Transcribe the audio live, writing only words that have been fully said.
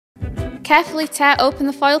Carefully tear open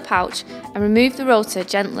the foil pouch and remove the rotor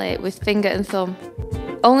gently with finger and thumb.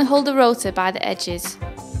 Only hold the rotor by the edges.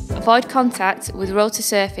 Avoid contact with rotor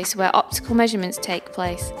surface where optical measurements take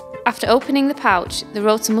place. After opening the pouch, the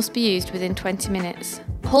rotor must be used within 20 minutes.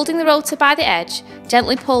 Holding the rotor by the edge,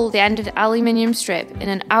 gently pull the end of the aluminium strip in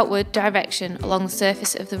an outward direction along the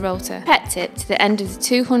surface of the rotor. Pipette tip to the end of the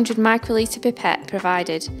 200 microlitre pipette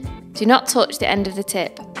provided. Do not touch the end of the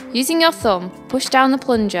tip. Using your thumb, push down the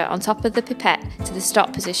plunger on top of the pipette to the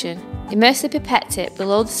stop position. Immerse the pipette tip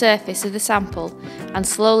below the surface of the sample and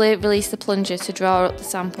slowly release the plunger to draw up the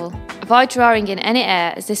sample. Avoid drawing in any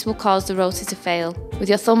air as this will cause the rotor to fail. With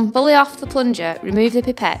your thumb fully off the plunger, remove the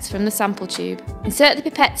pipette from the sample tube. Insert the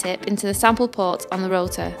pipette tip into the sample port on the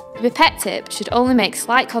rotor. The pipette tip should only make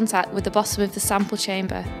slight contact with the bottom of the sample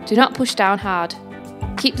chamber. Do not push down hard.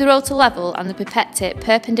 Keep the rotor level and the pipette tip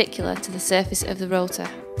perpendicular to the surface of the rotor.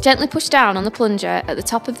 Gently push down on the plunger at the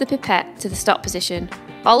top of the pipette to the stop position.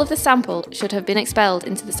 All of the sample should have been expelled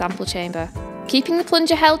into the sample chamber. Keeping the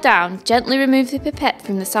plunger held down, gently remove the pipette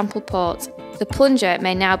from the sample port. The plunger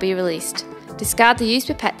may now be released. Discard the used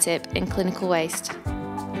pipette tip in clinical waste.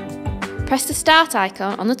 Press the start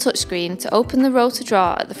icon on the touchscreen to open the rotor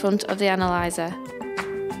drawer at the front of the analyzer.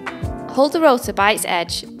 Hold the rotor by its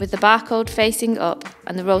edge with the barcode facing up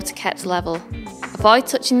and the rotor kept level. Avoid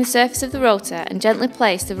touching the surface of the rotor and gently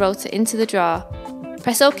place the rotor into the drawer.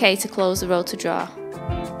 Press OK to close the rotor drawer.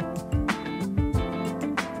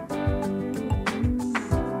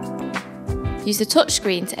 Use the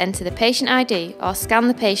touchscreen to enter the patient ID or scan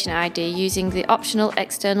the patient ID using the optional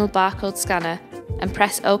external barcode scanner and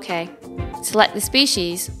press OK. Select the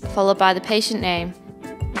species followed by the patient name.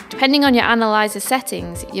 Depending on your analyzer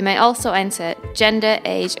settings, you may also enter gender,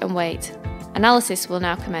 age and weight. Analysis will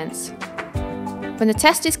now commence. When the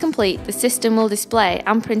test is complete, the system will display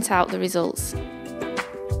and print out the results.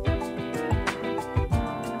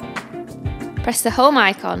 Press the Home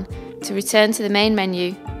icon to return to the main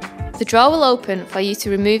menu. The drawer will open for you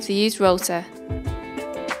to remove the used rotor.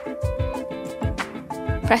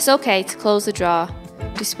 Press OK to close the drawer.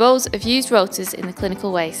 Dispose of used rotors in the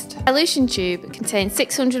clinical waste. The dilution tube contains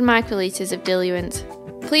 600 microlitres of diluent.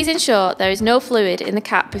 Please ensure there is no fluid in the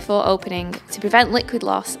cap before opening to prevent liquid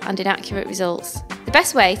loss and inaccurate results. The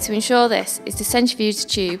best way to ensure this is to centrifuge the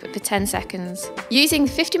tube for 10 seconds. Using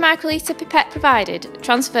the 50 microlitre pipette provided,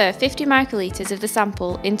 transfer 50 microlitres of the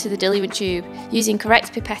sample into the diluent tube using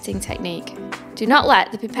correct pipetting technique. Do not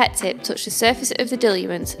let the pipette tip touch the surface of the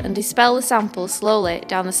diluent and dispel the sample slowly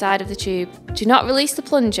down the side of the tube. Do not release the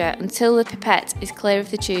plunger until the pipette is clear of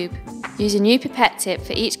the tube. Use a new pipette tip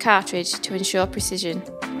for each cartridge to ensure precision.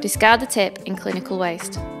 Discard the tip in clinical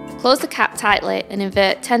waste. Close the cap tightly and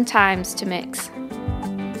invert 10 times to mix.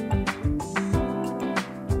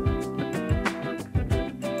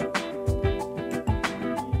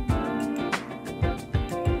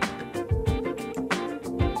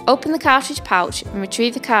 Open the cartridge pouch and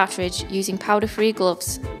retrieve the cartridge using powder-free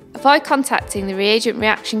gloves. Avoid contacting the reagent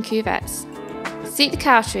reaction cuvettes. Seat the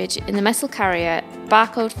cartridge in the metal carrier,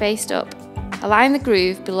 barcode faced up. Align the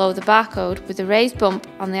groove below the barcode with the raised bump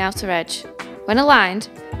on the outer edge. When aligned,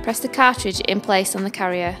 press the cartridge in place on the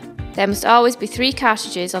carrier. There must always be 3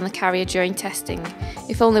 cartridges on the carrier during testing.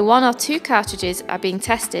 If only 1 or 2 cartridges are being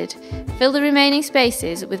tested, fill the remaining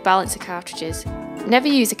spaces with balancer cartridges. Never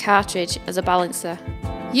use a cartridge as a balancer.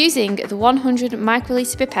 Using the 100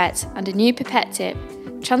 microlitre pipette and a new pipette tip,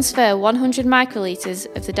 transfer 100 microlitres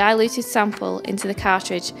of the diluted sample into the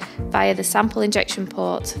cartridge via the sample injection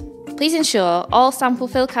port. Please ensure all sample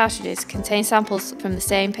fill cartridges contain samples from the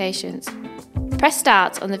same patient. Press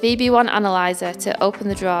Start on the VB1 Analyser to open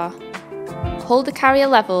the drawer. Hold the carrier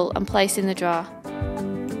level and place in the drawer.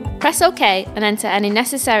 Press OK and enter any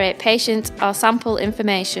necessary patient or sample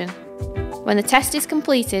information. When the test is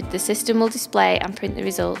completed, the system will display and print the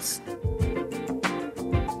results.